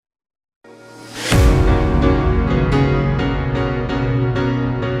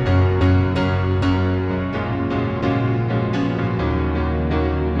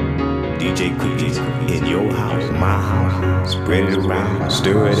Spread it around,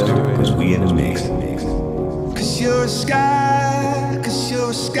 stir it up, cause we in the mix. Cause you're a sky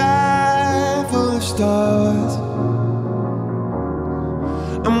full of stars.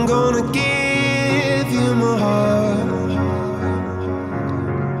 I'm gonna give you my heart.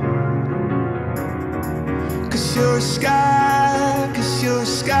 Cause you're a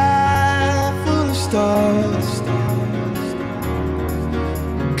sky full of stars.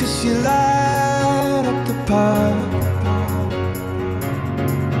 Cause you light up the park.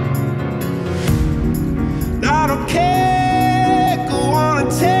 I don't care, go on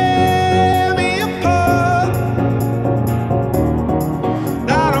and tear me apart.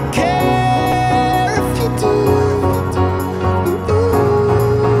 I don't care if you do.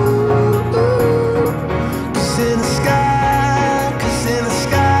 Cause in the sky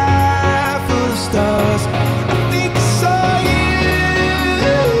full of stars, I think I saw you.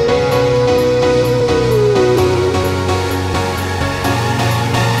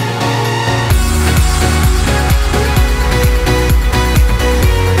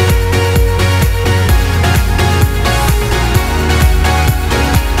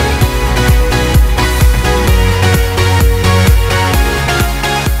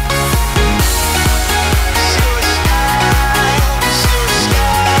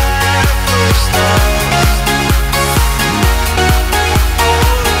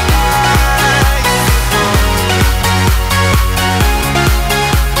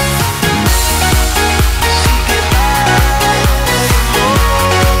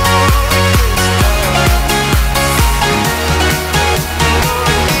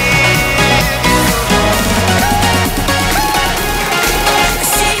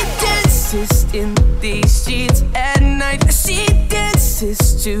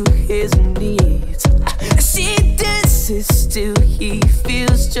 To his needs, she dances till he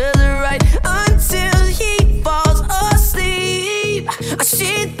feels just right, until he falls asleep.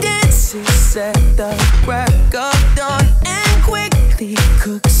 She dances at the crack of dawn and quickly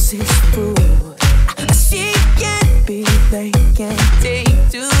cooks his food. She can't be late, can't take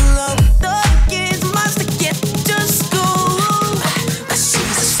too long. The kids must get to school. She's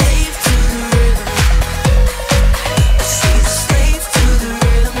a slave to the rhythm. She's a slave to the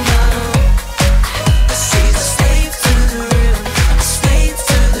rhythm. She's a slave to the rhythm. A slave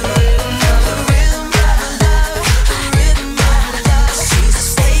to the rhythm. The rhythm of love. The rhythm of love. She's a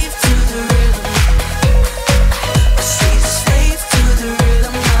slave to the rhythm. She's a slave to the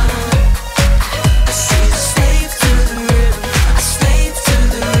rhythm. She's a slave to the rhythm. A slave to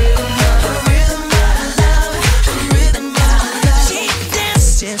the rhythm. The rhythm of love. The rhythm of love. She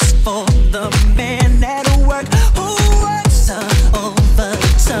dances for the man at work who works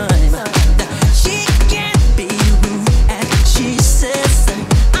overtime. She can't be rude and she says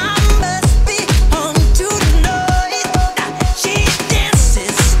I must be home tonight. She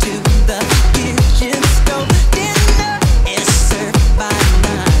dances to the kitchen stove. Dinner is served by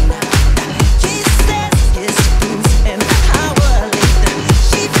 9. He says his food's an hour later.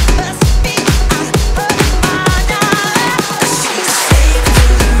 She must be out of her mind. She's a slave to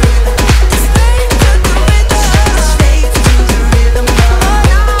the rhythm. A slave to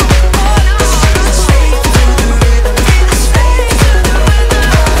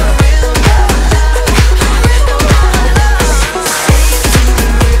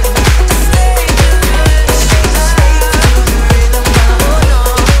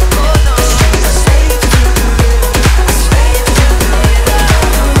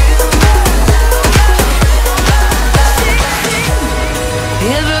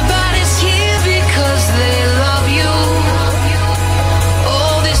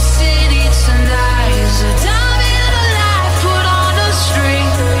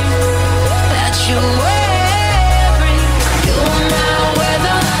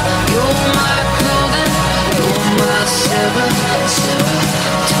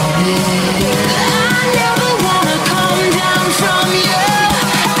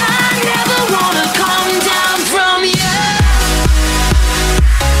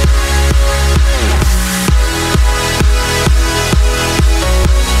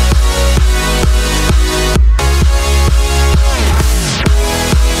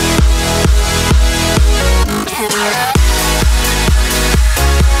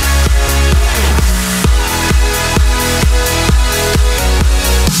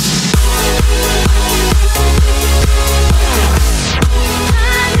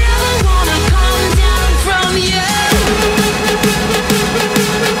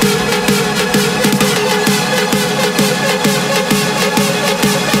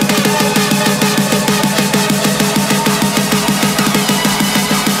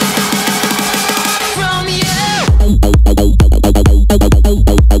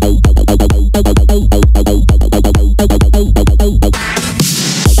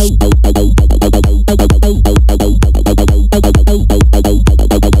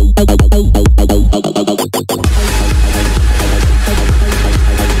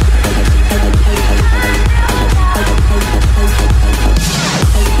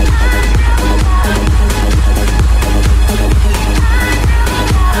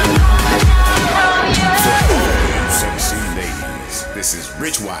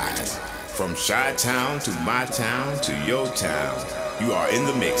mix-wise. From Chi-Town to my town to your town, you are in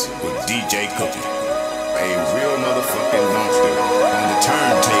the mix with DJ Cookie. A real motherfucking monster on the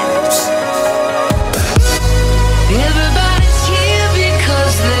turntables. Everybody's here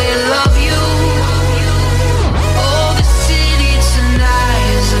because they love you. Oh, the city tonight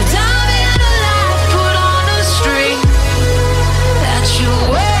is a diamond in a light put on a string that you're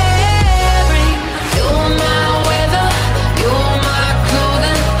wearing. You're my weather, you're my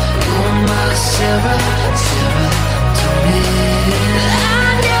clothing, you're my serotonin.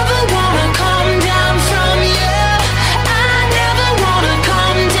 I never wanna come down from you. I never wanna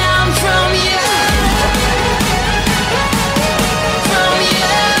come down from you. From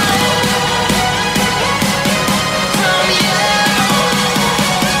you. From you.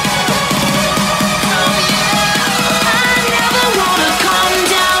 From you. I never wanna come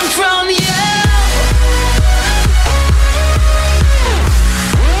down from you.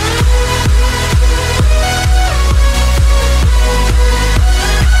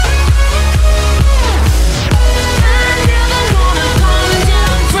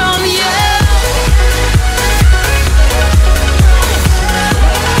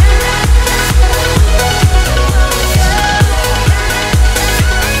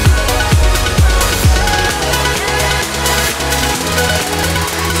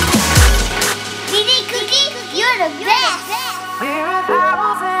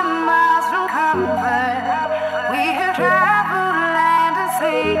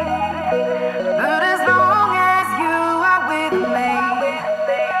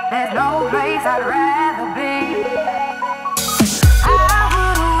 I'd rather be. I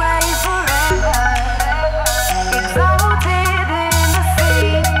would away forever, exalted in the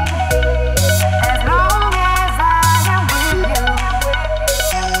sea. As long as I am with you,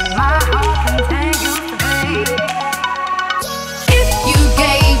 my heart continues to beat. If you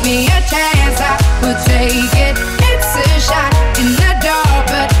gave me a chance, I would take it. It's a shot in the dark,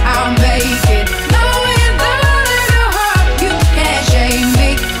 but I'll make it. Knowing that in your heart you can't shame me.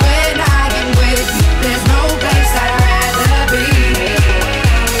 There's no place I'd rather be.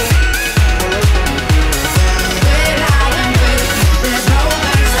 When I am with you, there's no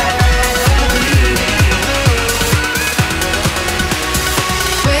place I'd rather be.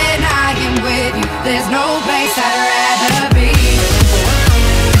 When I am with you, there's no place I'd rather be.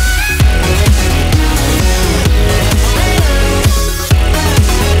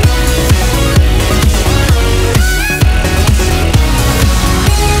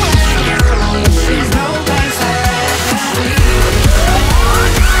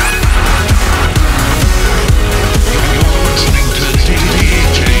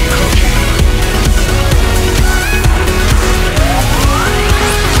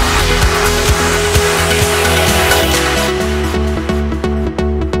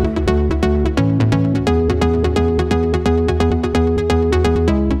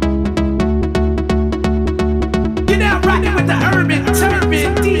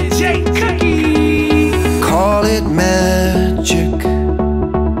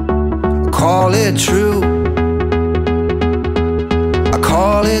 True, I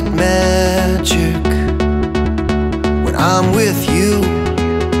call it magic when I'm with you,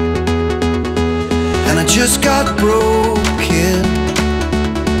 and I just got broken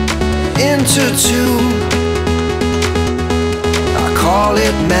into two. I call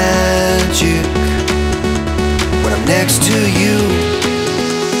it magic when I'm next to you,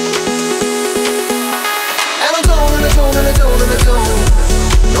 and I don't, and I don't, and I don't, and I don't.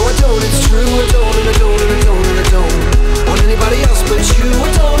 No, I don't, it's true, I don't, and I don't, and I don't, and I don't want anybody else but you.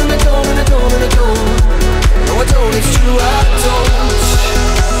 I don't, and I don't, and I don't, and I don't. No, I don't, it's true, I don't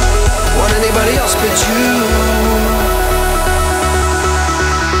want anybody else but you.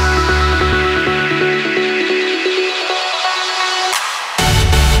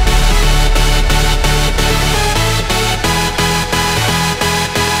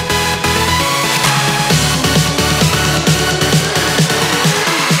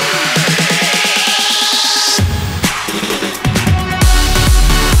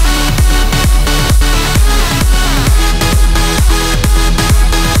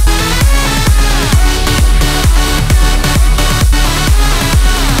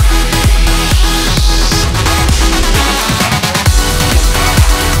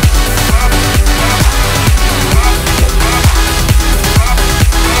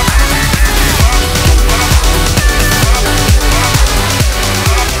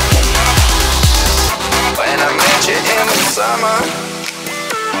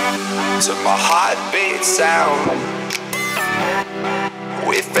 To my heartbeat sound,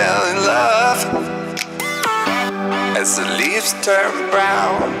 we fell in love as the leaves turn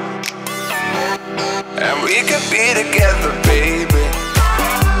brown. And we could be together, baby,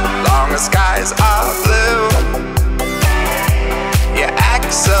 long as skies are blue. You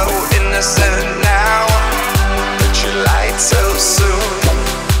act so innocent now, but you lied so soon.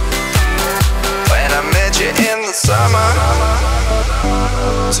 When I met you in the summer,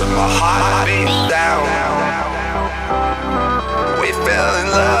 to my heart beat down, we fell in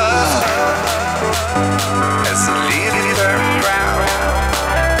love as the leaves turn brown.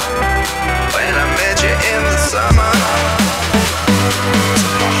 When I met you in the summer, to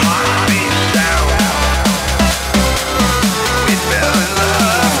my heart beat down, we fell in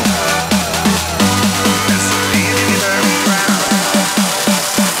love as the leaves turn brown.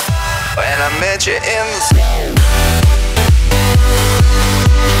 When I met you in the summer.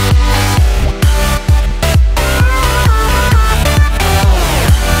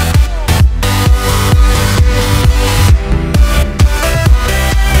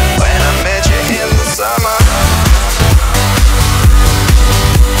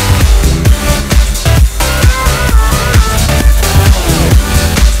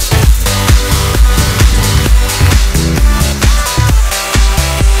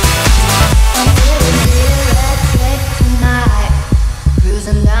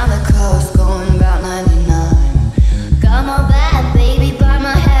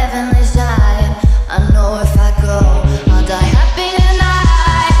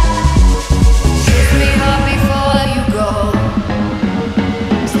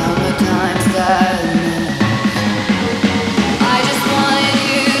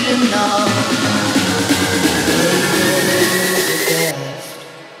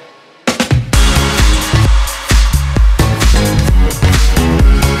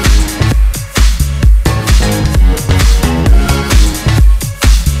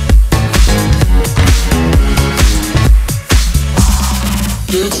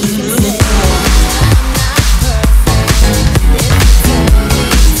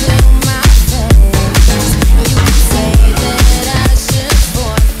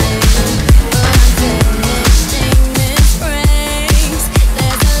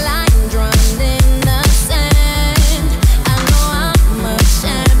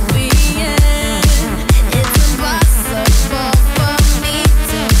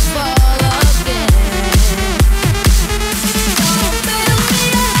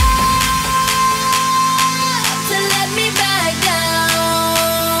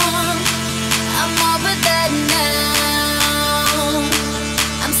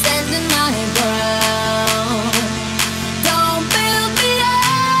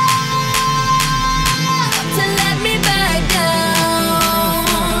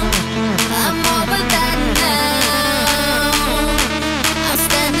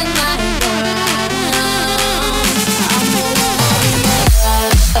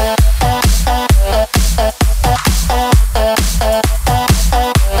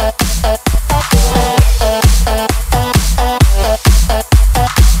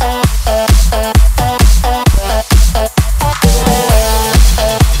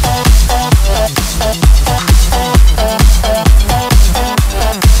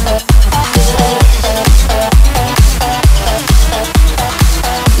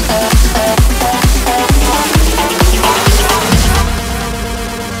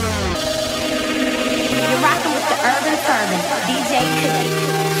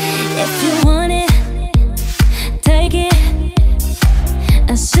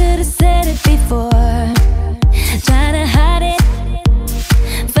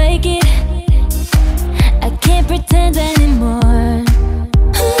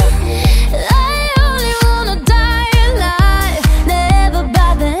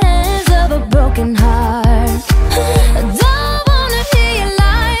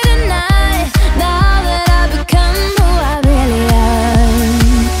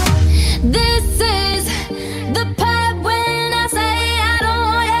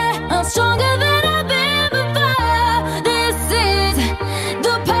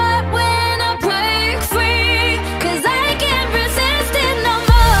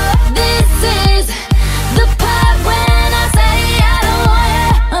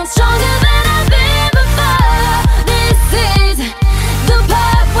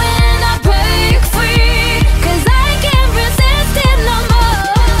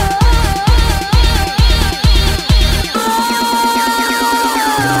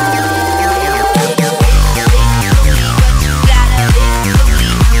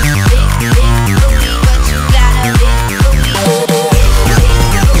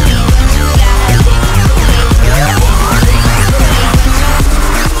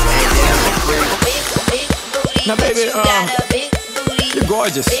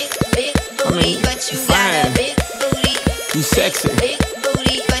 gorgeous. I mean, you fine. You sexy.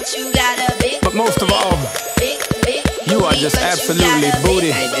 But most of all, you are just absolutely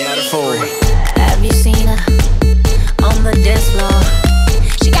booty-full. Have you seen her on the dance floor?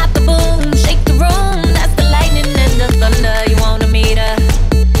 She got the boom, shake the room. That's the lightning and the thunder. You wanna meet her,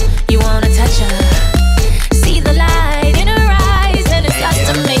 you wanna touch her. See the light in her eyes, and it starts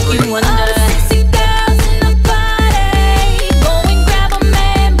to make you wonder.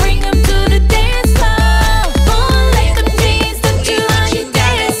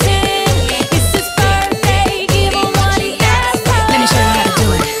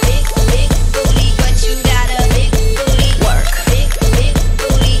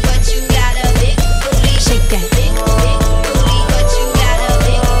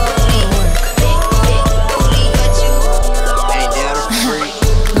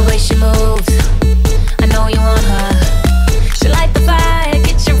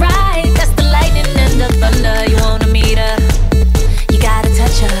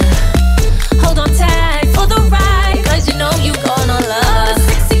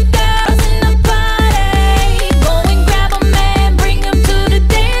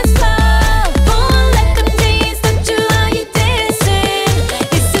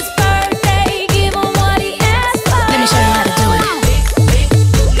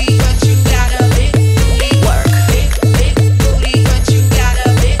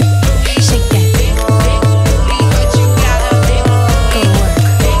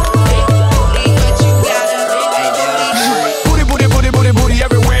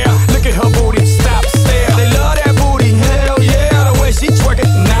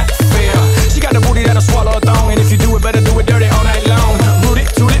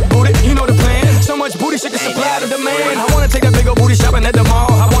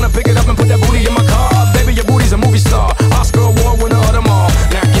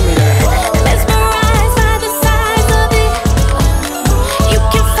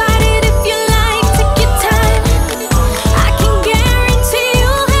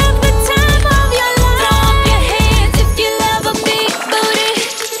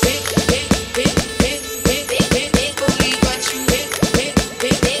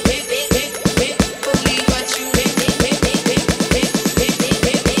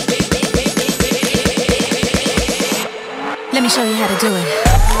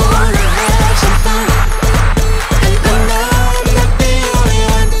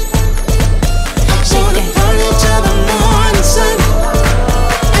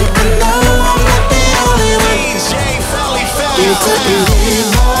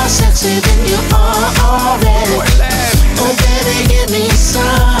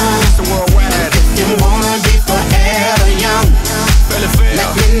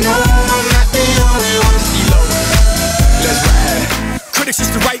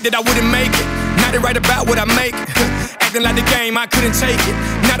 I couldn't take it.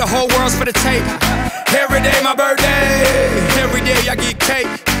 Now the whole world's for the tape. Every day my birthday. Every day I get cake.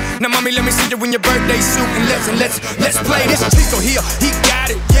 Now mommy, let me see you in your birthday suit and let's play this Chico here. He got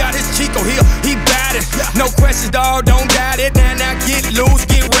it. Yeah, this Chico here. He bad it. No questions, dawg. Don't doubt it. Now get loose,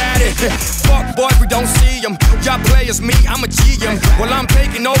 get ratty. Fuck boys, we don't see them. Y'all players, me, I'm a GM. Well, I'm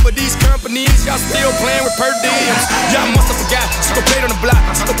taking over these companies. Y'all still playing with per diems. Y'all must have forgot. She gon' play it on the block.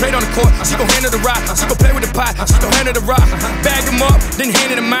 She gon' play it on the court. She gon' handle the rock. She gon' play with the pot. She gon' handle the rock. Bag him up, then hand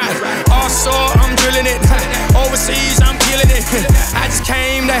it to mine. Offshore, I'm drilling it. Overseas, I'm killing it. I just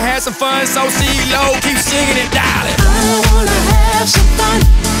came to have some fun, so C-Lo, keep singing it, darling. I wanna have some fun,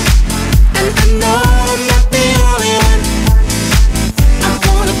 and I know I'm not the only one. I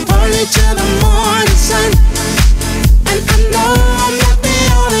wanna party till the morning sun, and I know I'm not the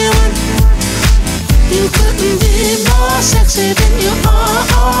only one. You couldn't be more sexy than you are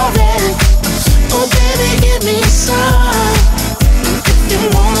already. Oh baby, give me some. If you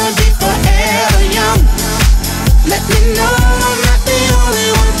wanna be forever young, let me know I'm not the only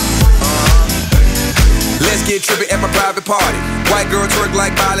one. Let's get trippy at my private party. White girl twerk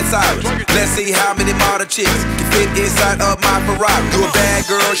like Miley Cyrus. Let's see how many model chicks can fit inside of my Ferrari. You a bad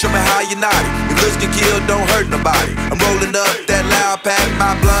girl, show me how you naughty. If looks can kill, don't hurt nobody. I'm rolling up that loud pack,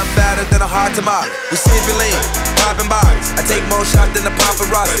 my blunt fatter than a hot tomato. We sipping lean, popping bodies. I take more shots than the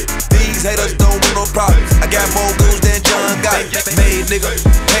paparazzi. These haters don't want no problems. I got more goons than John Gotti. Made nigga,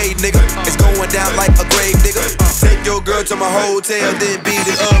 paid nigga. It's going down like a grave digger. Take your girl to my hotel, then beat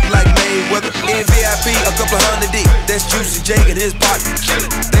it up like Mayweather. In VIP, a couple hundred deep. That's Juicy J and his partner.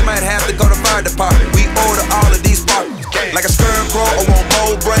 They might have to go to fire department. We order all of these partners. Like a scarecrow, I want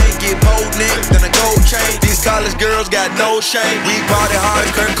more brain, get more neck than a gold chain. These college girls got no shame. We party hard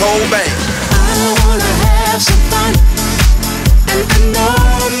as Kurt Coldplay. I wanna have some fun, and I know know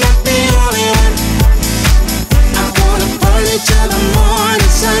I'm not the only one. I wanna party till the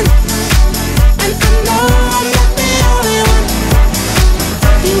morning sun. And I know I'm not the only one.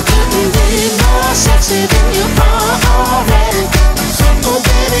 You couldn't be more sexy than you are already. Oh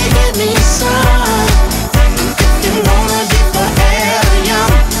baby, give me some. If you wanna be forever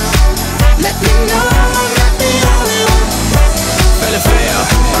young, let me know I'm not the only one.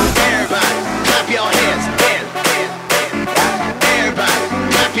 Everybody, clap your hands, hands, hands. Everybody,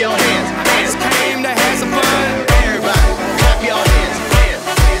 clap your hands, hands. Came to have some fun. Everybody, clap your hands, hands,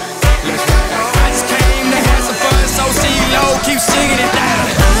 hands. I just came to have some fun, so C-Lo, keep singing it down.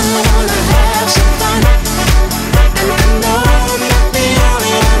 I wanna have some fun, and I know I'm not the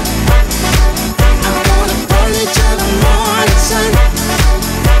only one. I wanna party till the morning sun,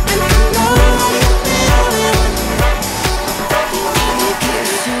 and I know I'm not the only one.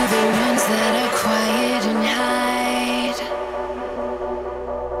 To the ones that are quiet and hide.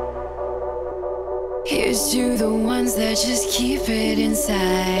 Here's to the ones that just keep it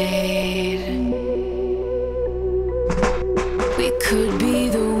inside. We could be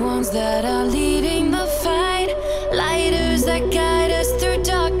the ones that are leading the fight, lighters that guide us through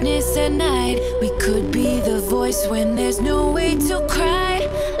darkness at night. We could be the voice when there's no way to cry.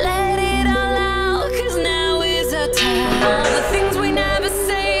 Let it all out, 'cause now is our time. The things we never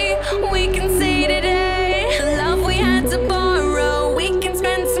say, we can say today. The love we had to borrow, we can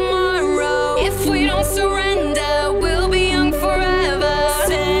spend tomorrow. If we don't surrender, we'll be young forever.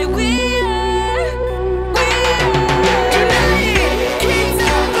 Say we are united, kings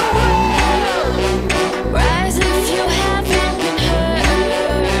of the world. Rise if you haven't been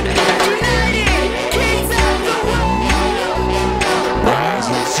heard. United, kings of the world. Rise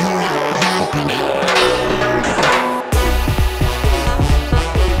if you haven't been heard.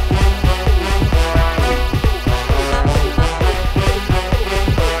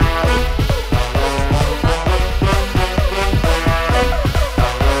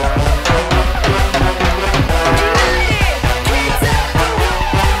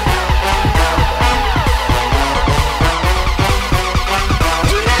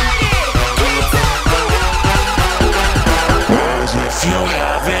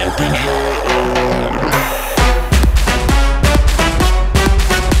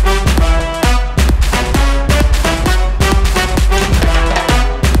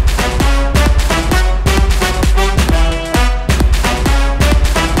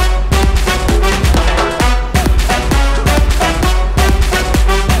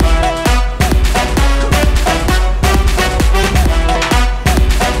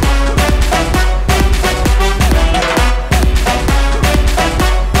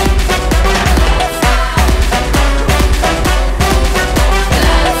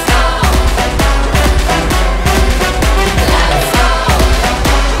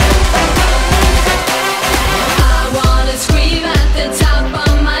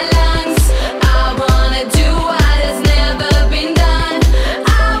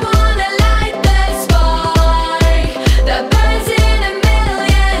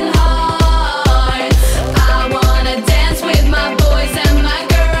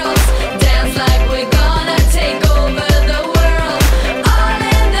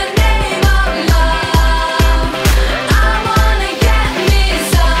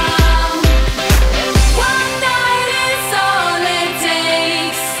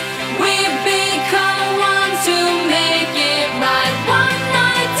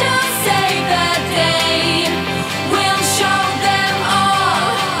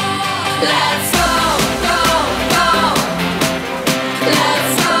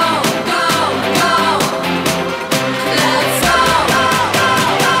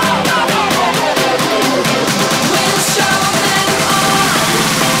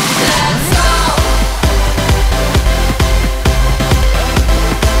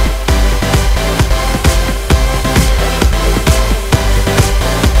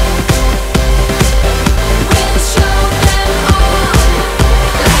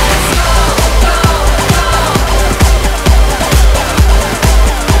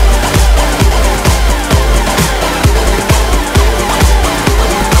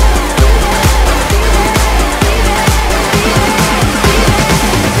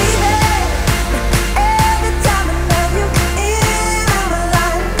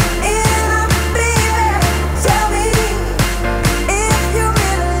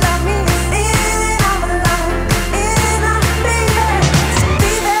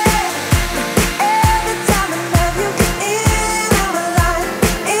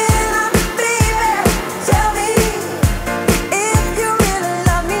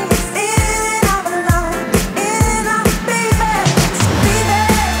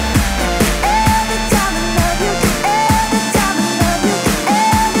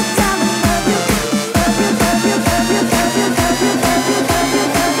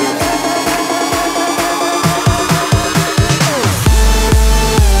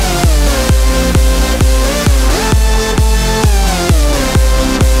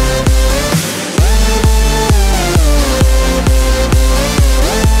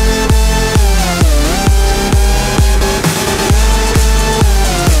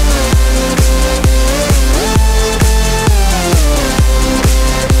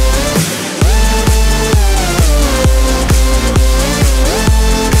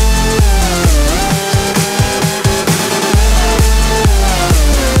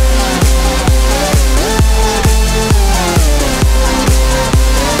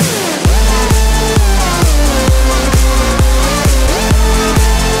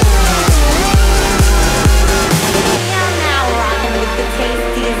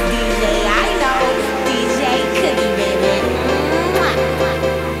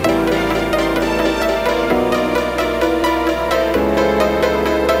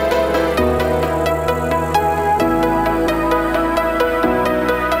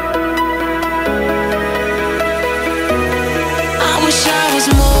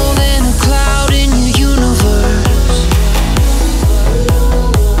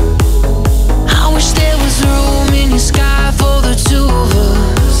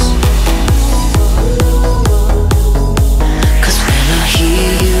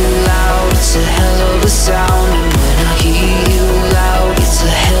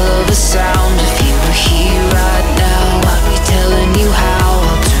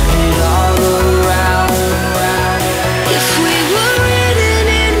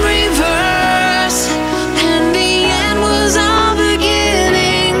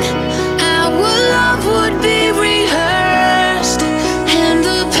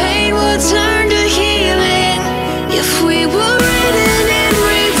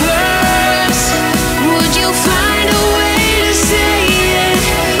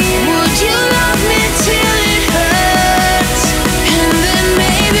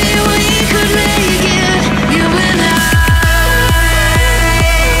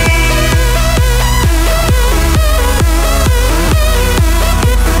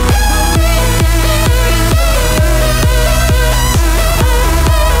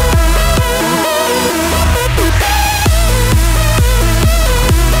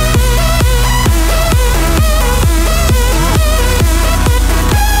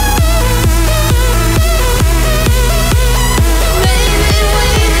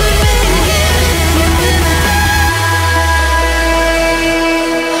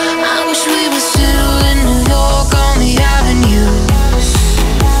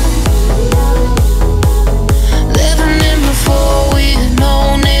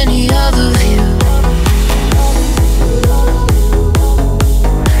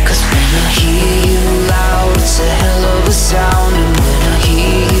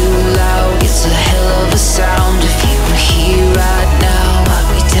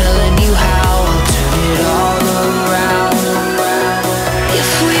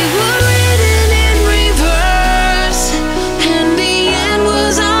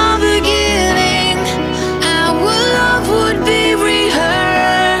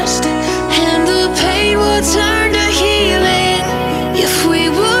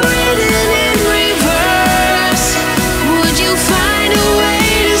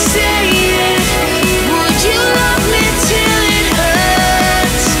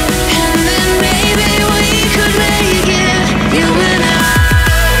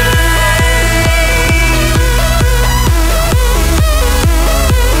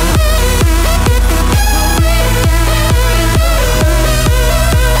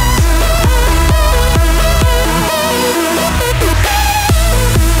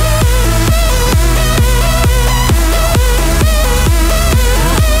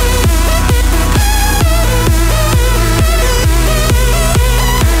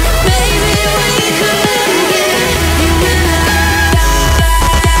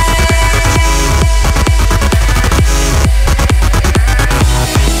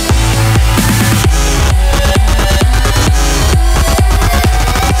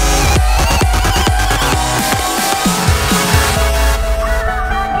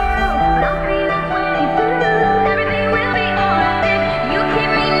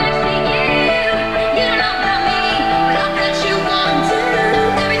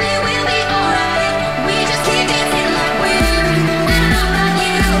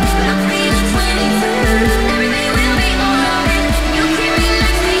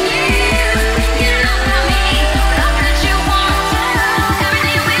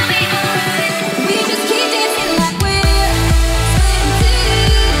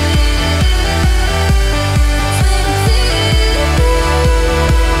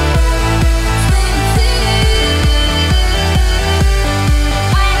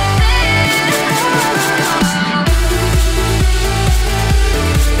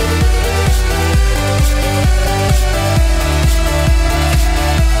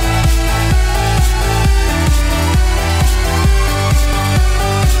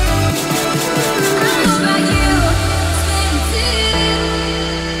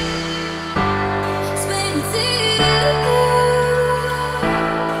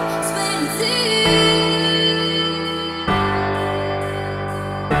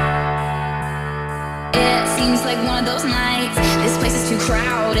 like one of those nights. This place is too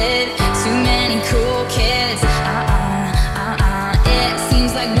crowded, too many cool kids. It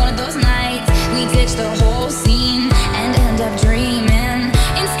seems like one of those nights we ditch the whole scene and end up dreaming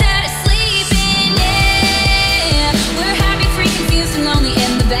instead of sleeping. Yeah, we're happy, free, confused, and lonely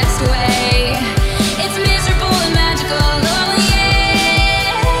in the best way. It's miserable and magical. Oh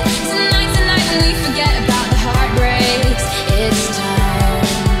yeah, tonight's the night when we forget about the heartbreaks. It's time.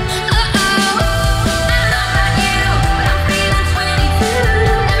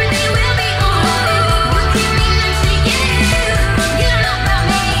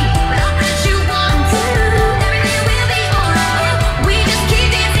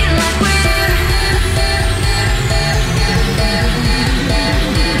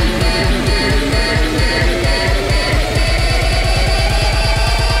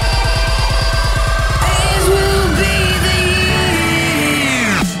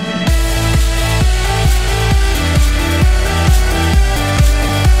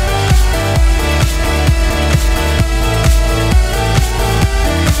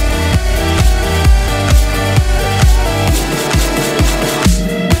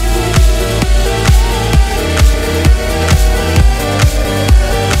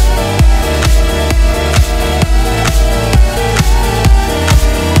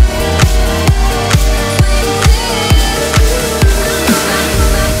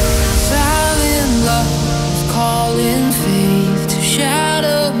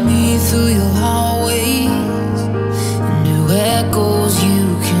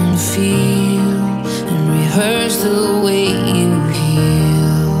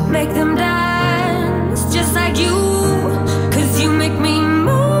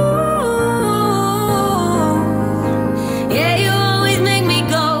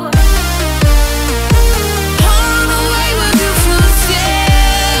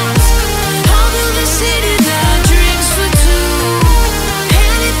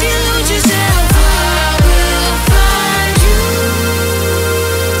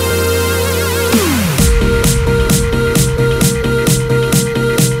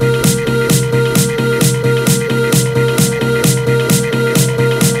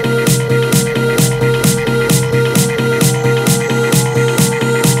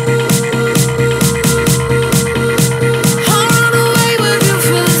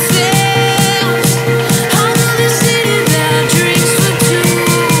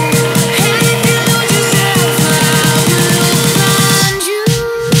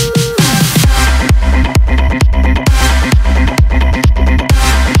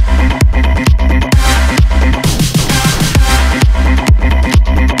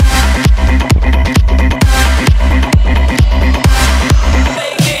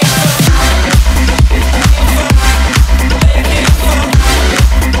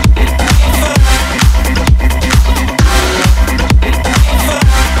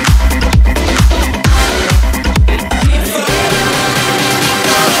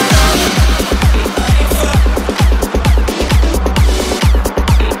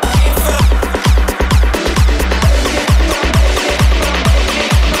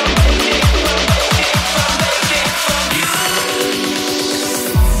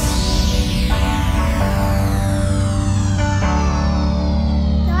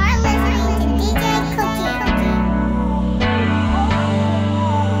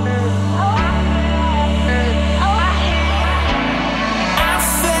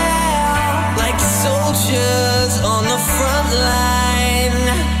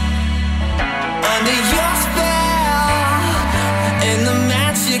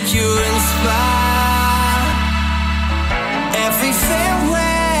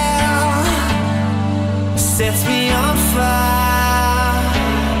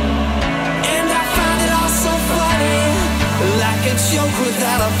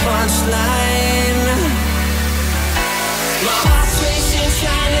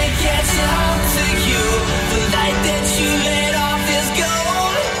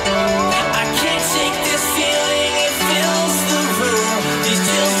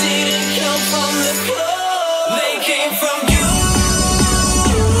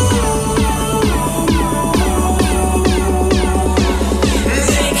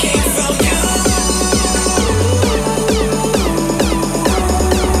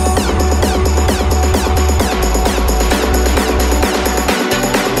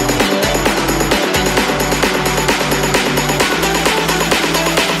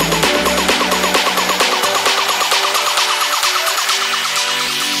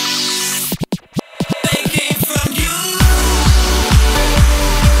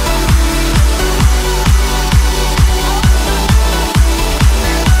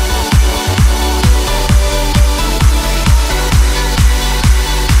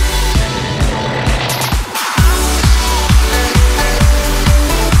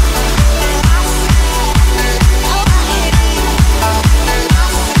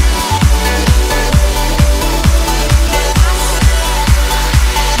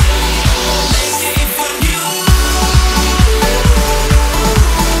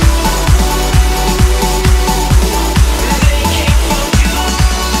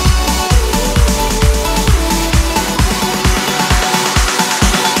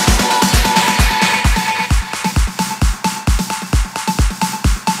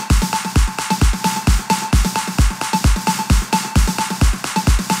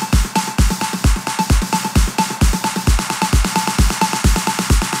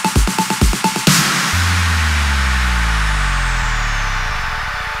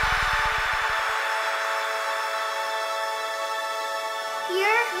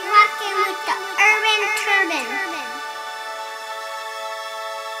 You're rocking with the Urban Turban.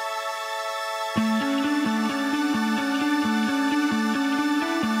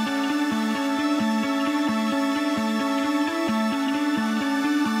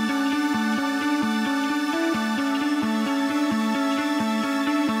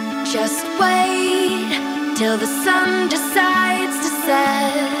 Just wait till the sun decides to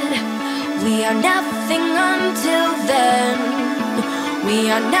set. We are nothing until then. We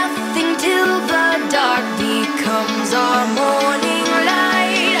are nothing till the dark becomes our morning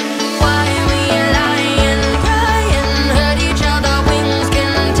light. Why we lie and cry and hurt each other? Wings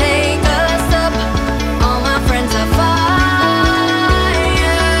can take us up. All my friends are fireflies.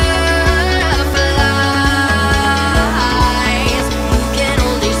 You can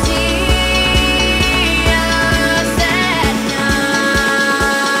only see us at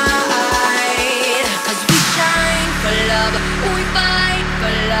night. 'Cause we shine for love, we fight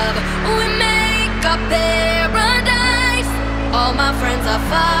for love, we make our paradise. All my friends are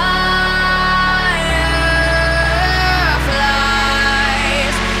fireflies.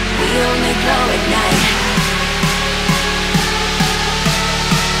 We only glow at night.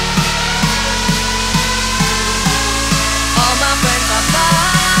 All my friends are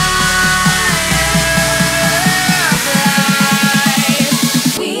fireflies.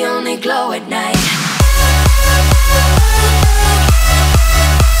 We only glow at night.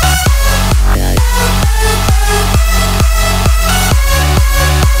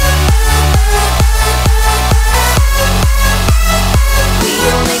 We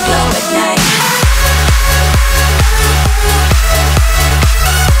only glow at night.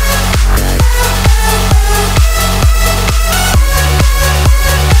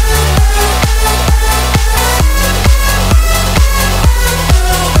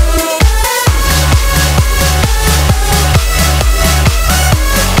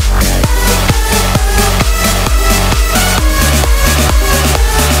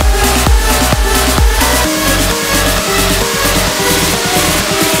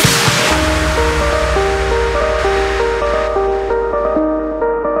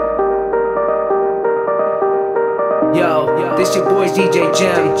 Yo, this your boy DJ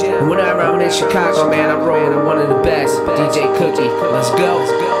Jim. And whenever I'm in Chicago, man, I'm rolling with one of the best, DJ Cookie. Let's go. We've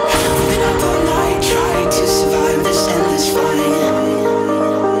been up all night trying to survive this endless fight.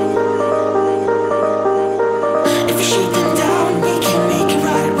 If we shoot them down, we can make it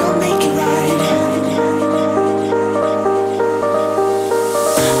right. We'll make it right.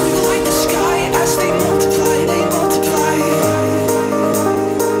 We will light the sky as they multiply. They multiply.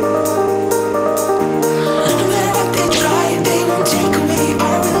 No matter what they try, they won't take away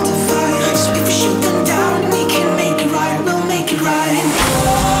our will to fight. So if we shoot them down, we can make it right. We'll make it right.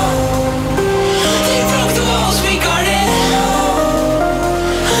 They broke the walls we guarded.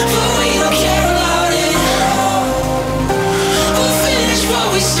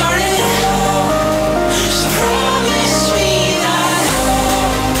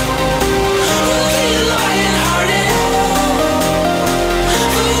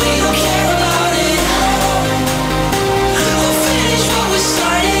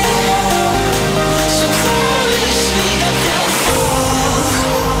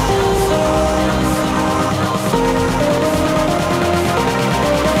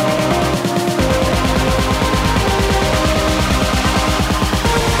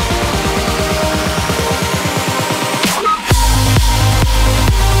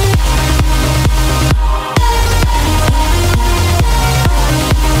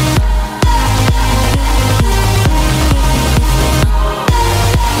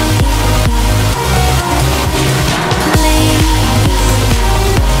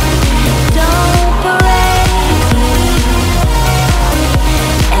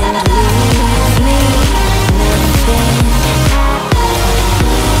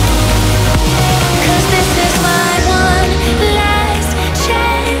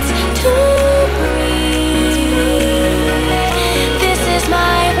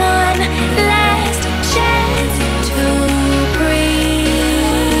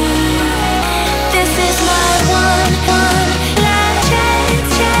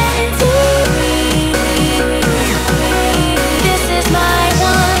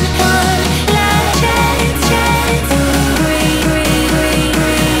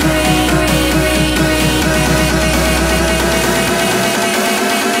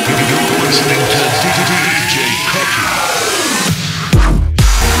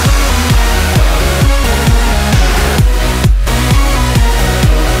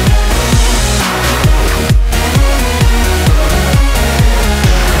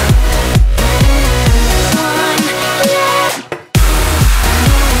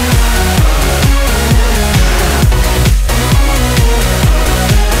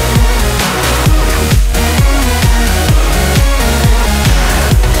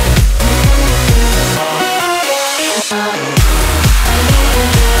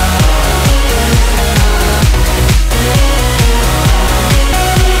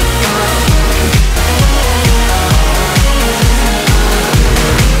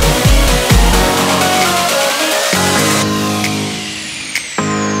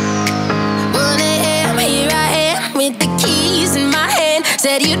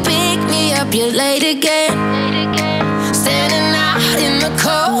 said you'd pick me up, you're late again. Standing out in the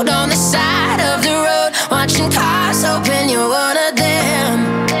cold on the side of the road, watching cars hoping you're one of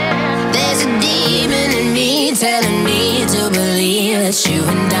them. There's a demon in me telling me to believe that you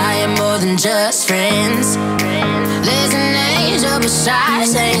and I are more than just friends. There's an angel beside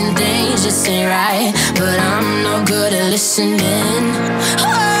saying things just ain't right, but I'm no good at listening.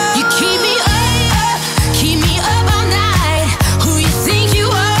 Oh, you keep me up all night. Who you think you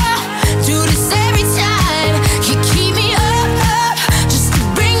are? Do this every time. You keep me up just to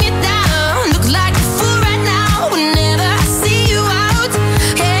bring it down. Look like a fool right now whenever I see you out.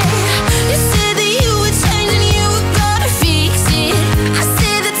 Yeah, you said that you would change and you were gonna fix it. I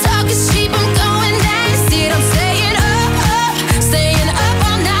said the talk is cheap, I'm going down. Instead I'm staying up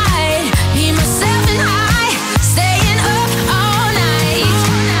all night. Be myself and high, staying up all night.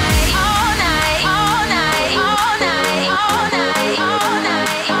 All night, all night, all night, all night, all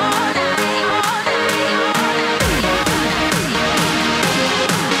night, all night,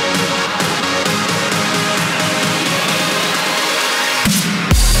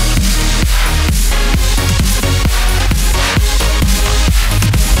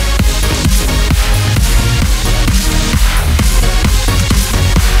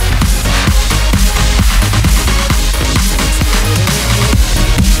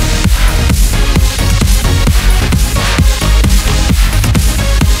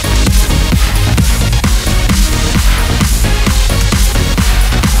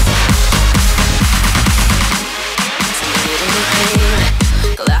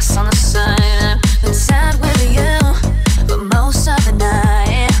 all glass on the side, been sad with you, but most of the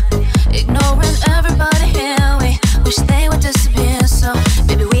night, ignoring everybody here, we wish they would disappear, so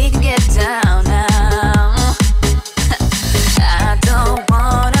maybe we can get down now. I don't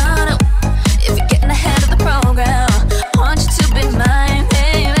wanna know if you're getting ahead of the program. I want you to be mine,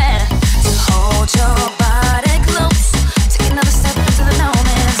 baby, to hold your body close, take another step into the no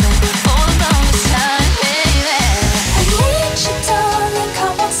man's land, for the longest time, baby. I need you, darling,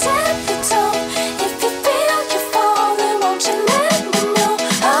 come on, set the tone. If you feel you're falling, won't you let me know?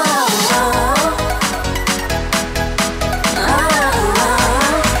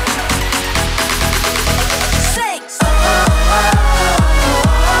 Say,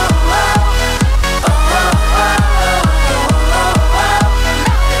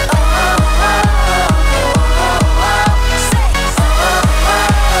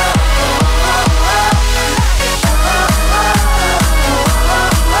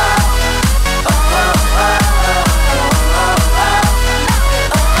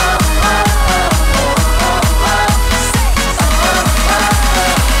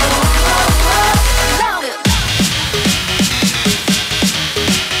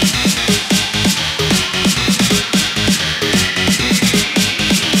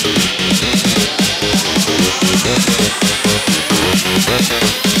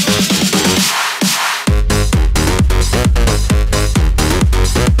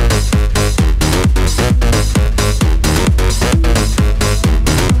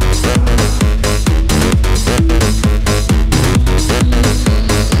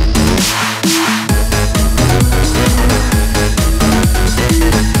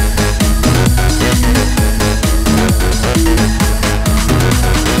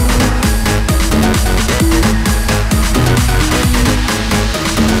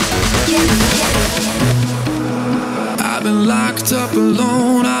 I've been locked up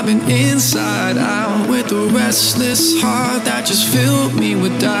alone, I've been inside out, with a restless heart that just filled me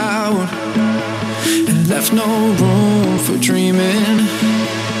with doubt and left no room for dreaming.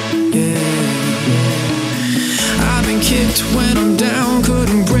 Yeah, I've been kicked when I'm down,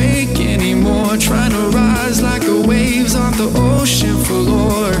 couldn't break anymore, trying to rise like the waves off the ocean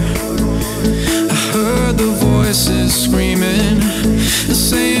floor. I heard the voices screaming,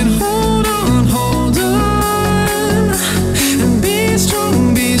 saying hold on, hold on, and be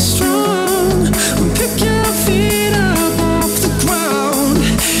strong, be strong. Pick your feet up off the ground,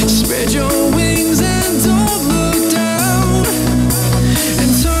 spread your wings and don't look down,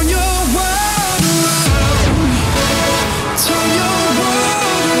 and turn your world around, turn your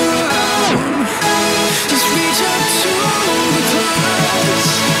world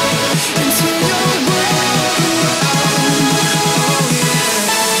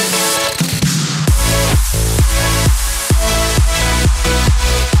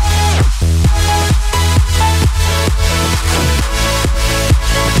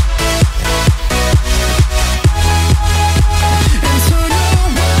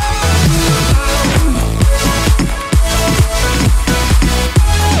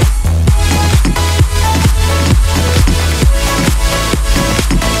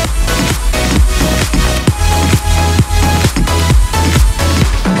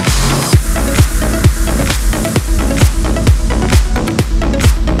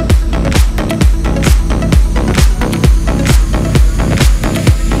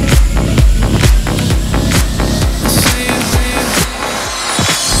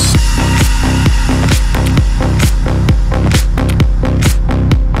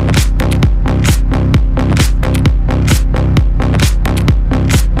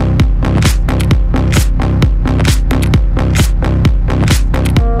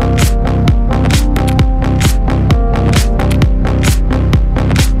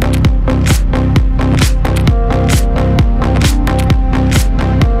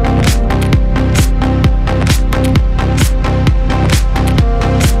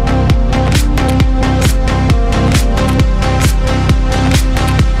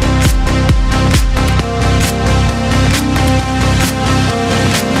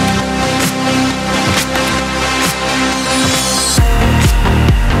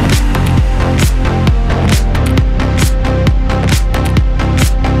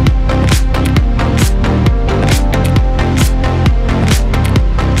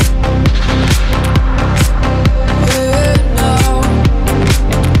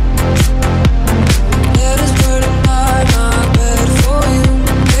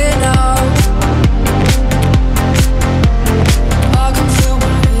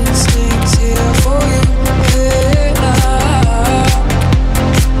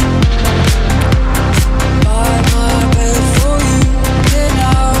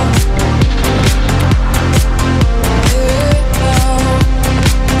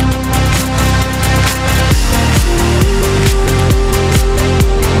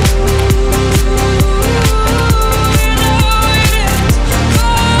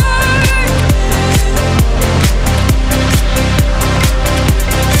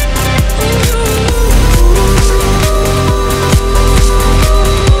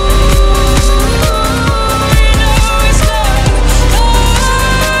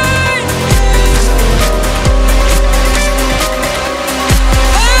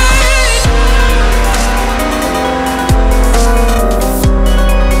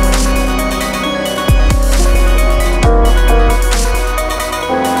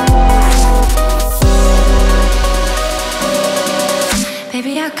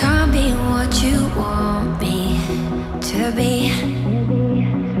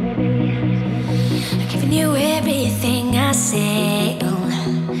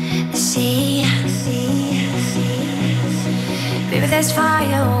there's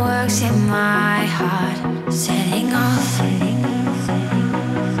fireworks in my heart setting off.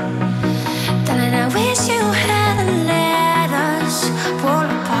 Darling, I wish you hadn't let us pull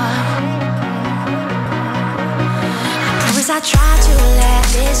apart. I promise I try to let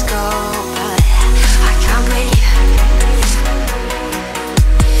this go, but I can't breathe.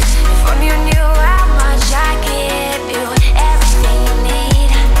 If only you knew how much I give you, everything you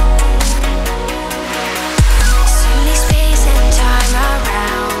need. There's only space and time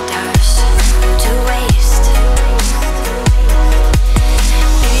around us to waste.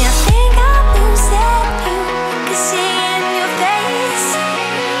 Maybe I think I'm losing you, can see in your face.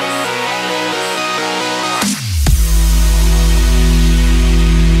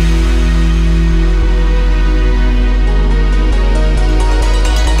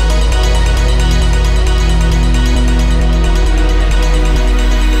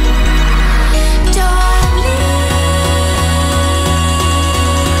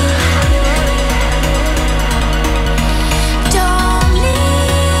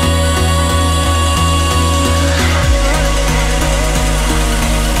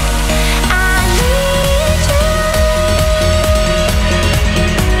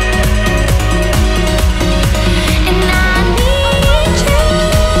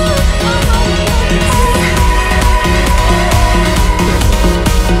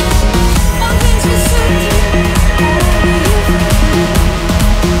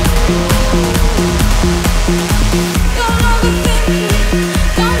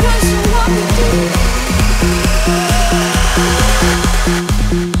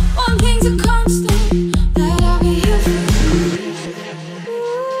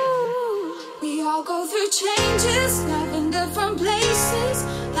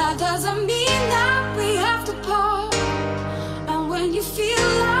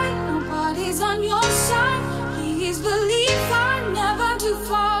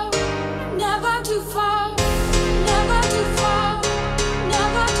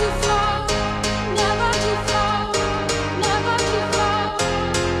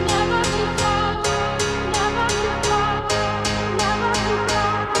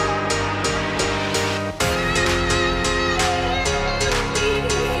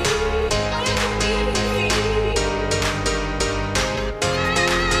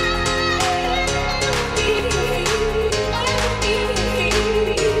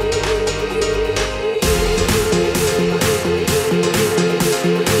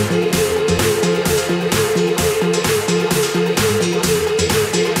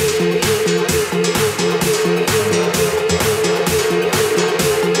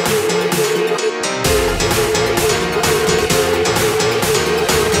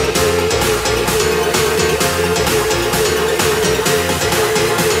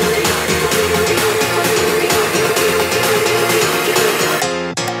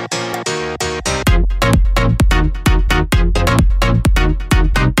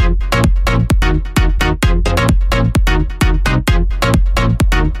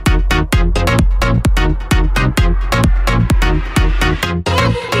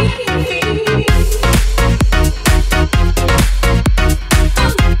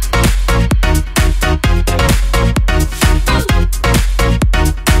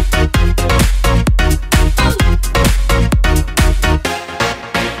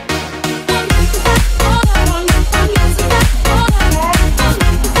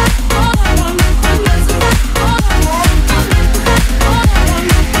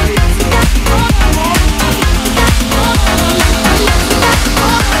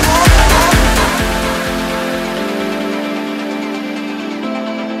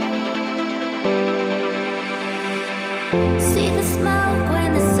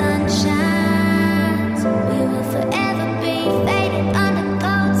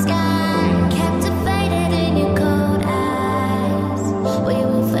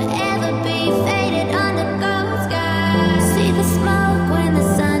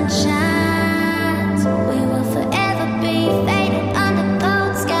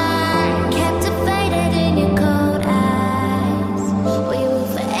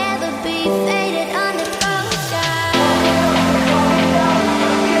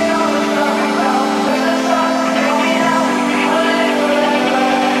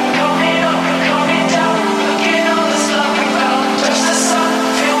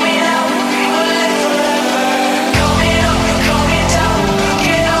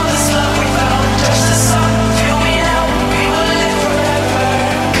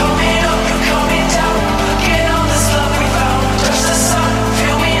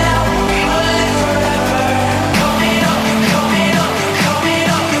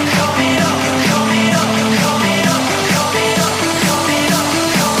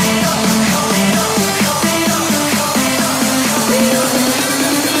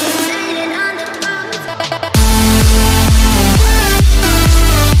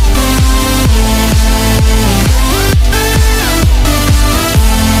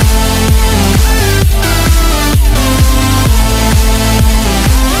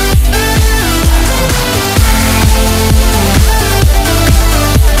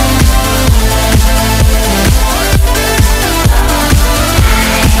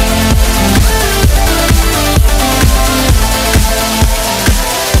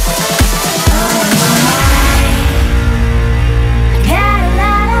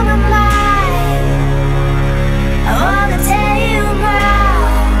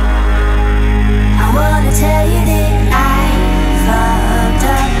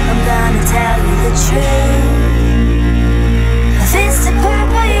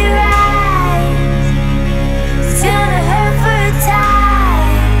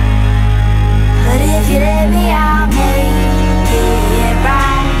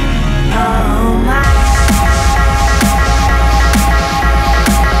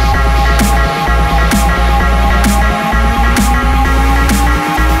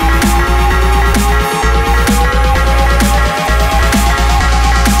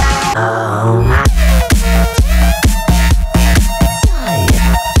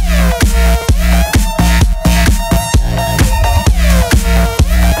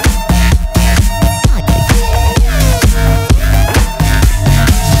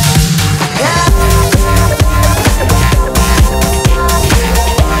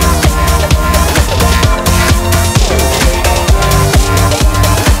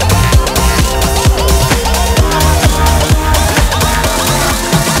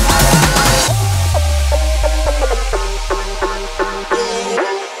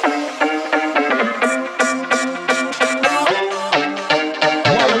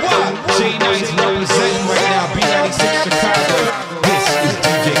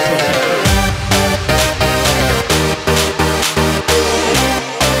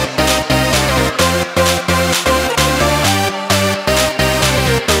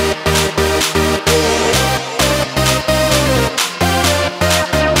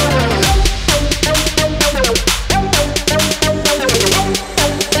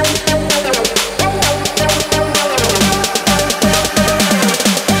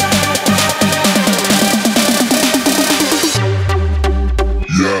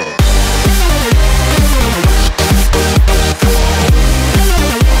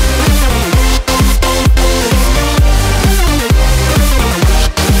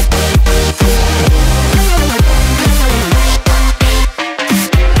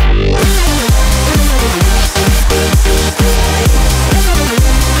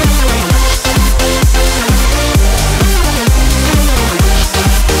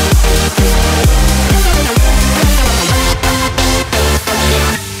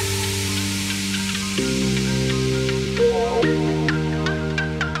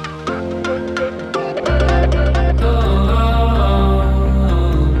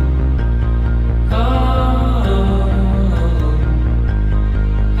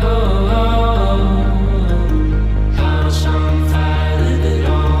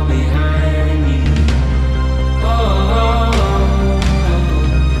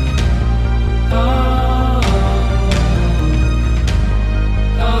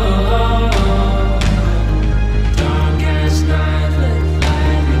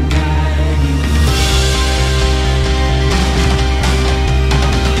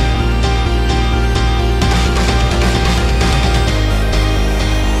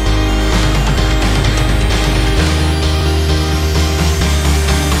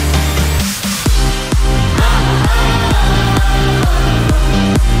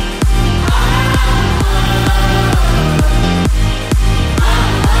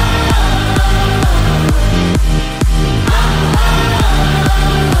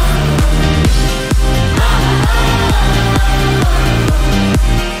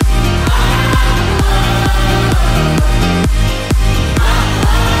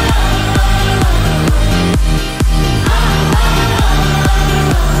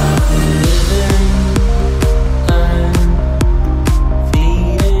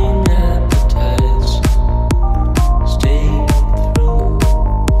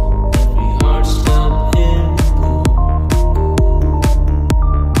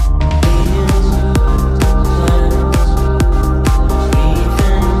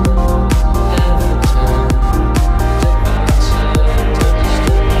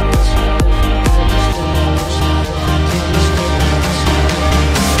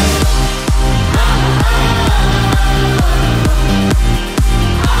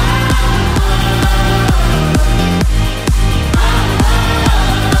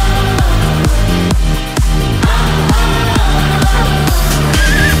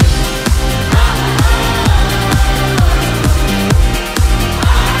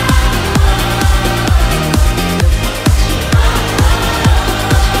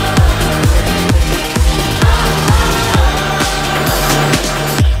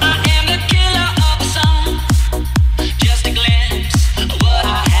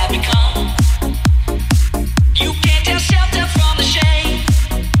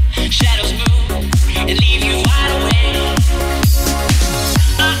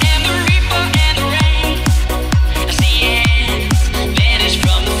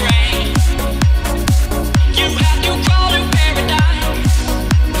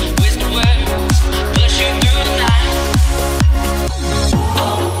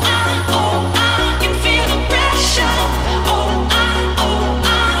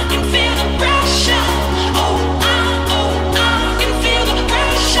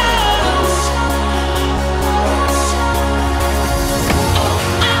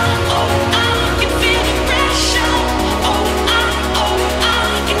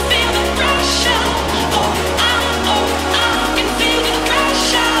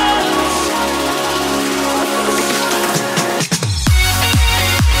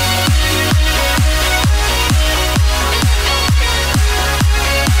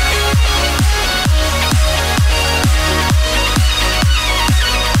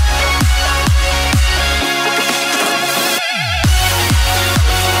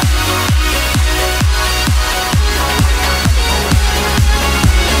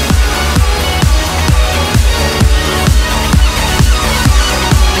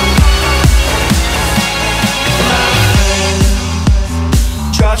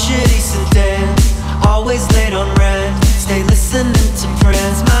 shitty sedan, always late on rent. Stay listening to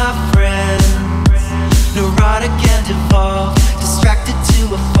friends, my friend. Neurotic and evolved, distracted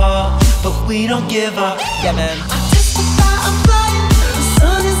to a fall, but we don't give up. Yeah, man. I testify, I'm flying. The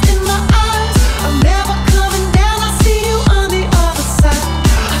sun is in my eyes. I'm never coming down. I see you on the other side.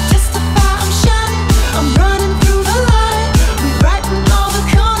 I testify, I'm shining. I'm running through the light. We brighten all the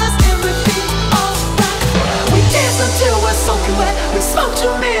corners and repeat all right. We dance until we're soaking wet. We smoke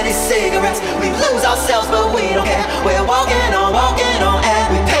too many cigarettes. We lose ourselves, but we don't care. We're walking on, and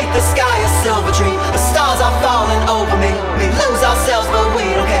we paint the sky a silver tree. The stars are falling over me. We lose ourselves, but we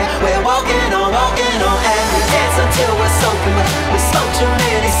don't care. We're walking on, and we dance until we're soaking wet. We smoke too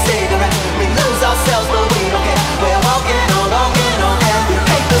many cigarettes. We lose ourselves, but we don't care. We're walking on, and we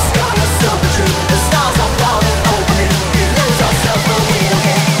paint the sky a silver tree. The stars are falling over me. We lose ourselves, but we don't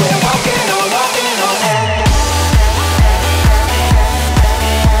care. We're walking on, and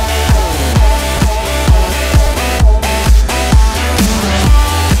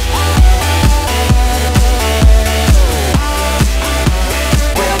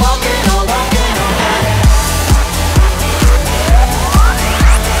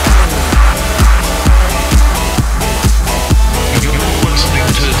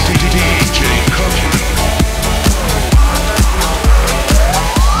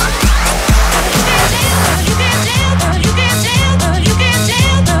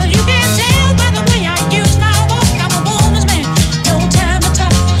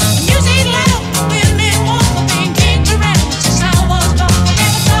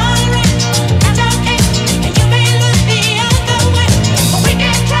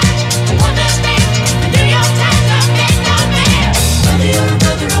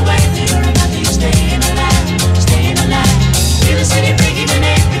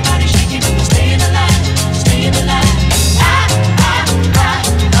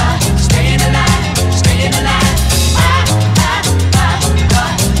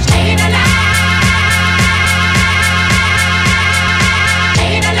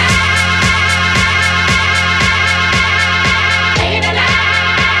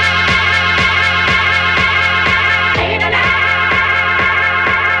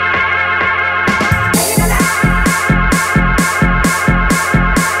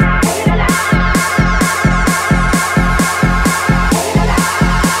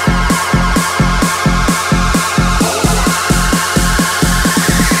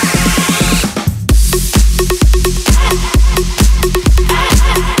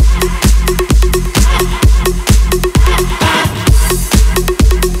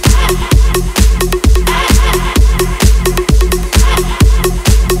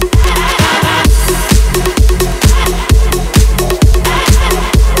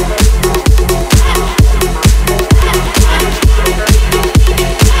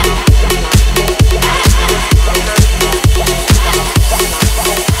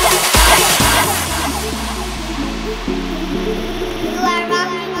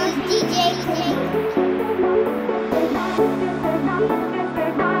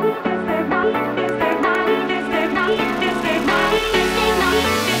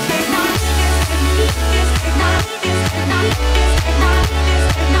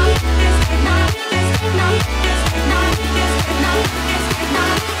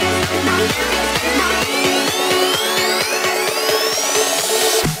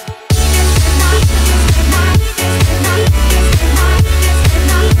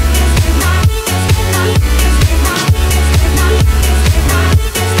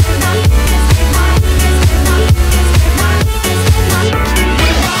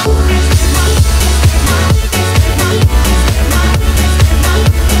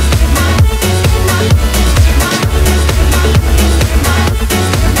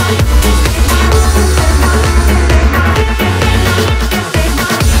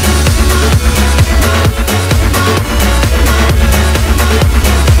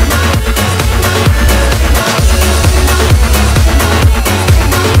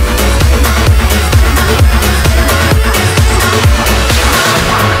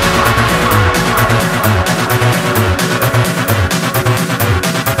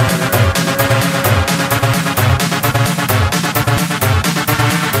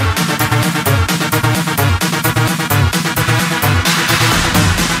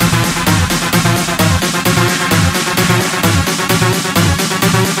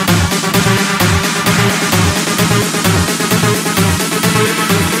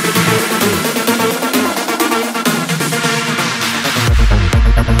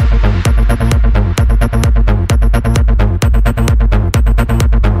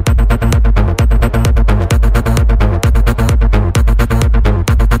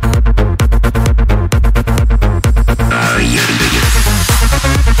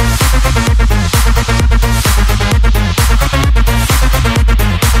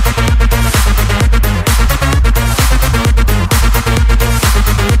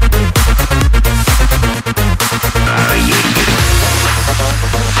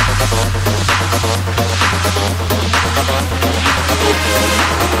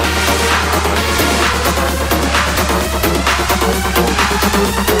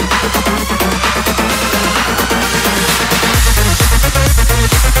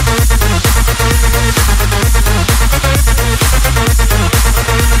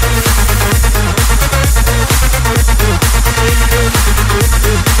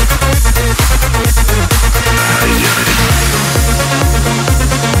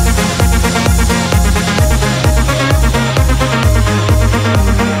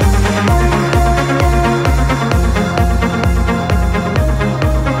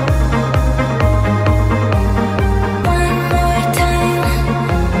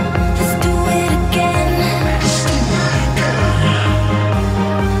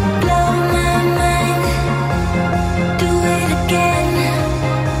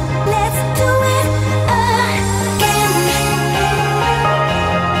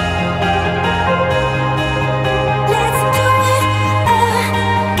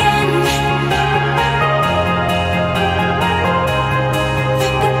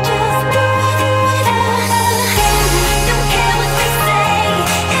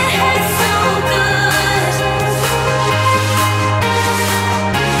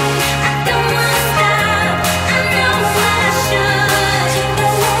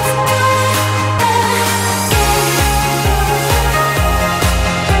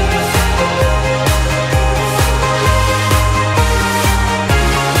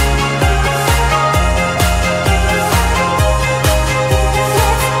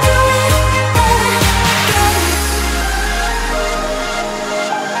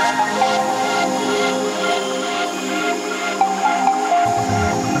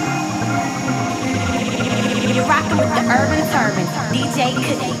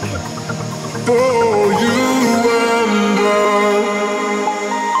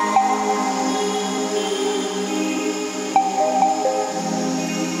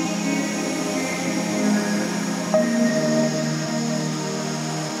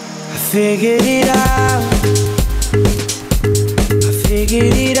Figured it out. I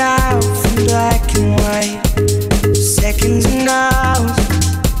figured it out from black and white, seconds and hours.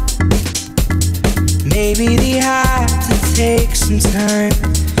 Maybe they have to take some time.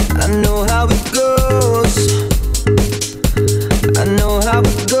 I know how it goes. I know how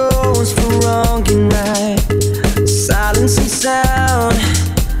it goes for wrong and right. Silence and sound.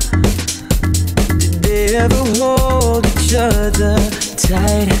 Did they ever hold each other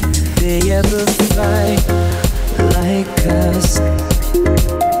tight? Did they ever fight like us?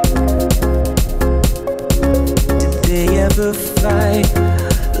 Did they ever fight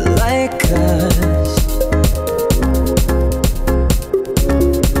like us?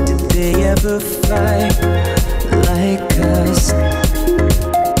 Did they ever fight like us?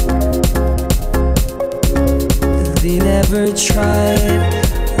 They never tried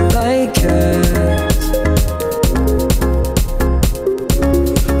like us.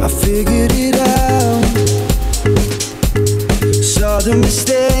 I figured it out. Saw the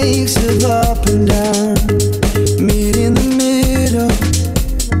mistakes of up and down. Meet in the middle.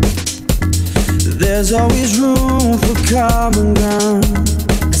 There's always room for common ground.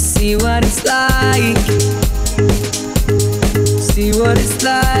 I see what it's like. See what it's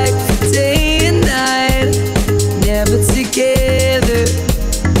like for day and night. Never together.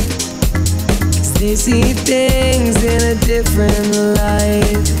 'Cause they see things in a different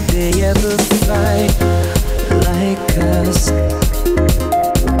light. Did they ever fight like us?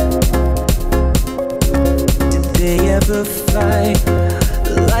 Did they ever fight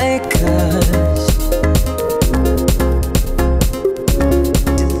like us?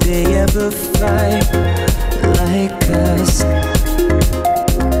 Did they ever fight like us?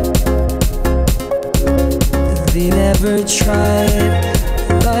 They never tried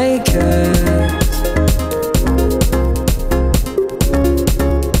like us.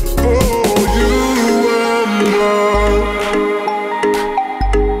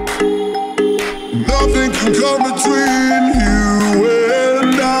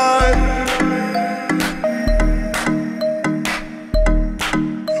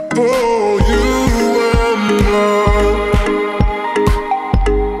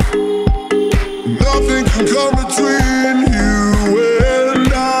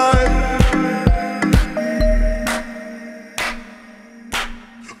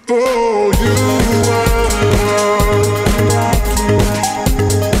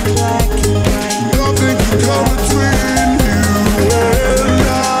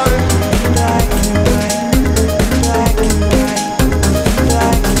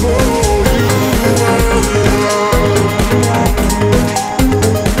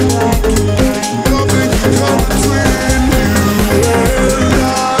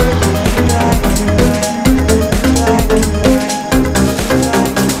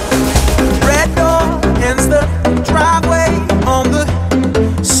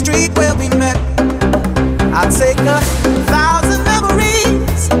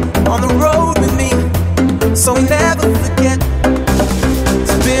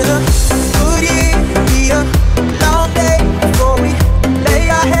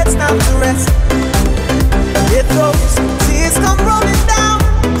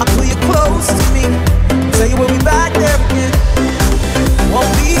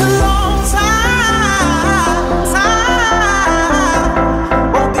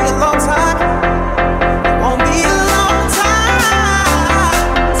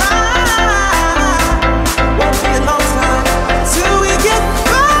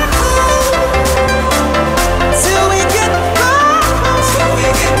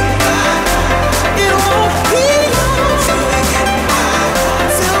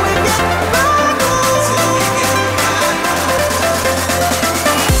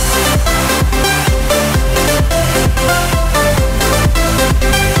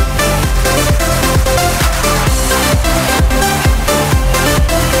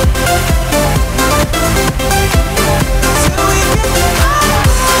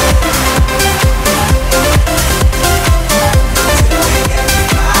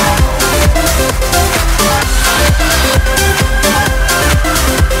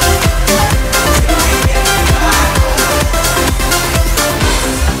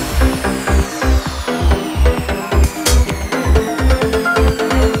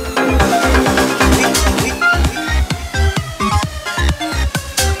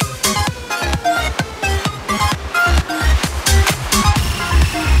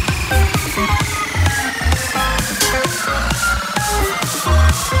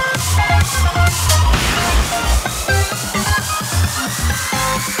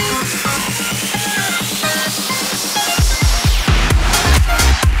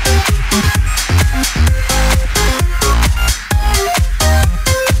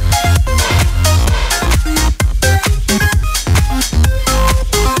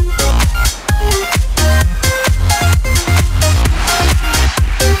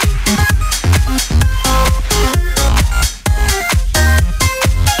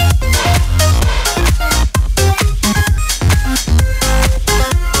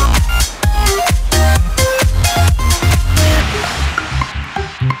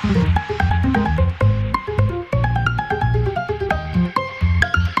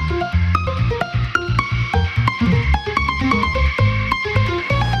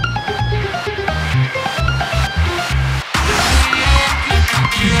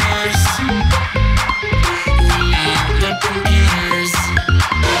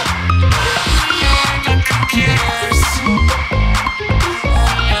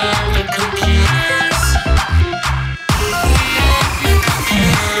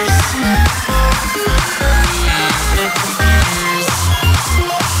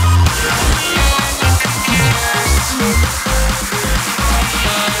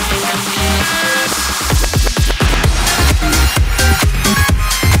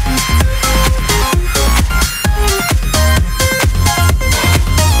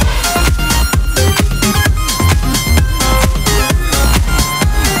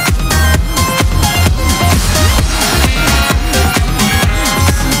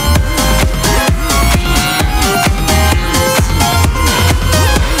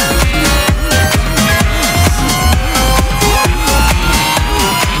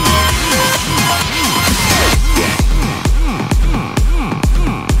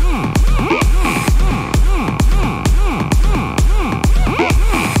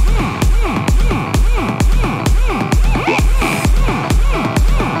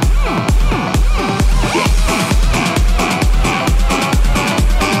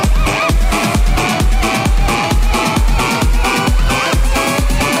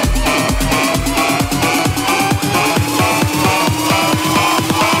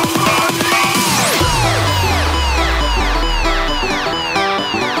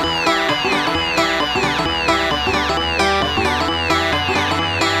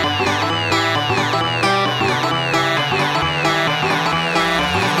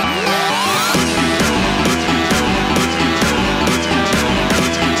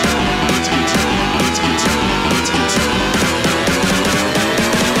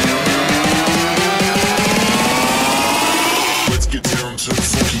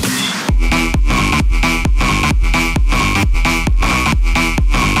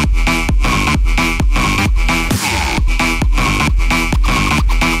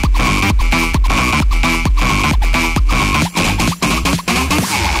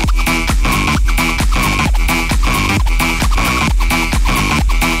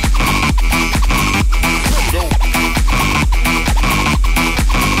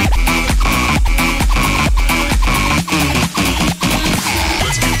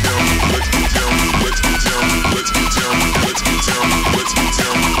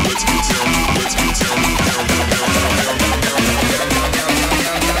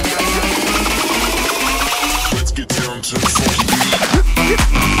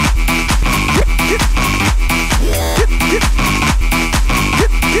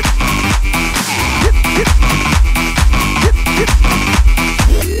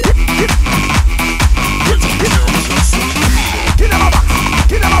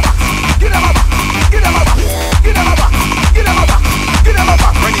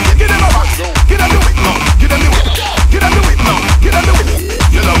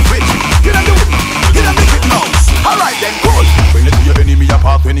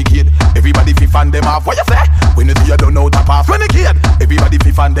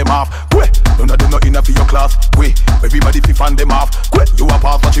 fan them off. Quick, none of them not enough for your class. Quick, everybody fi fan them off. Quick, you a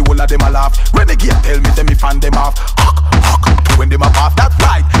pass but you all of them a laugh. Renegade tell me say me fan them off. When them a pass, that's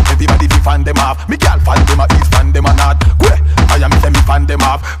right. Everybody fi fan them off. Me gal fan them a east, fan them a north. Quick, I am me say me fan them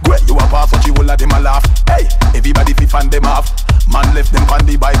off. Quick, you a pass but you all of them a laugh. Hey, everybody fi fan them off. Man left them pan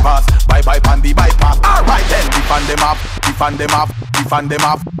the bypass, bye pan the bypass. Alright then, we fan them off, we fan them off, we fan them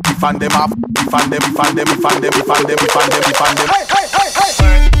off, we fan them off, we fan them, we fan them, we fan them, we fan them, we fan them, we fan them. Hey, hey, hey,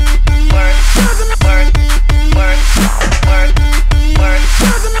 hey. Work,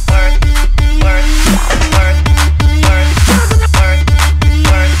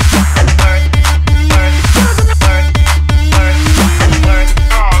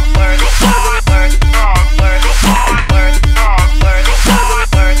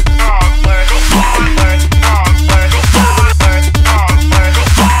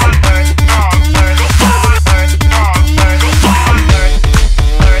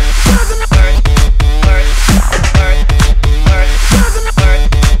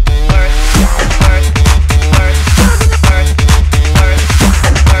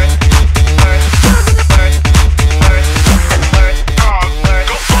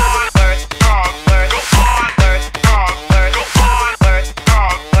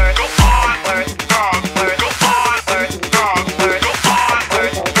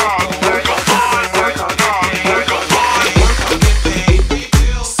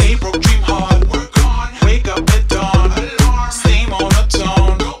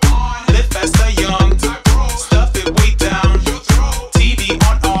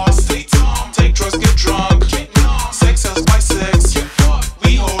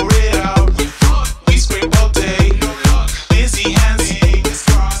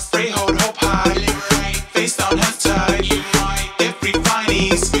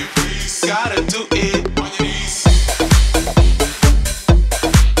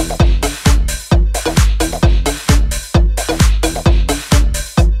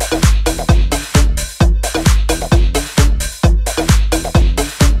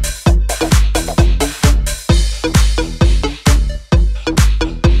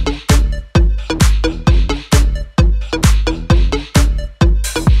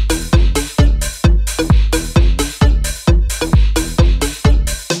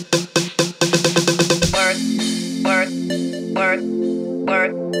 work,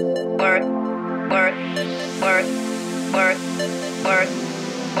 work, work, work, work, work,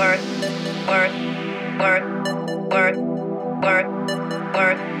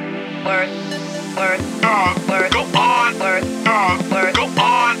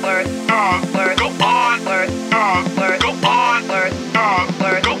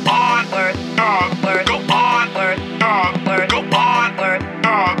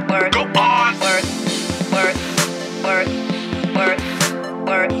 work, work,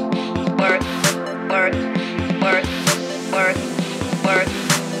 work, work.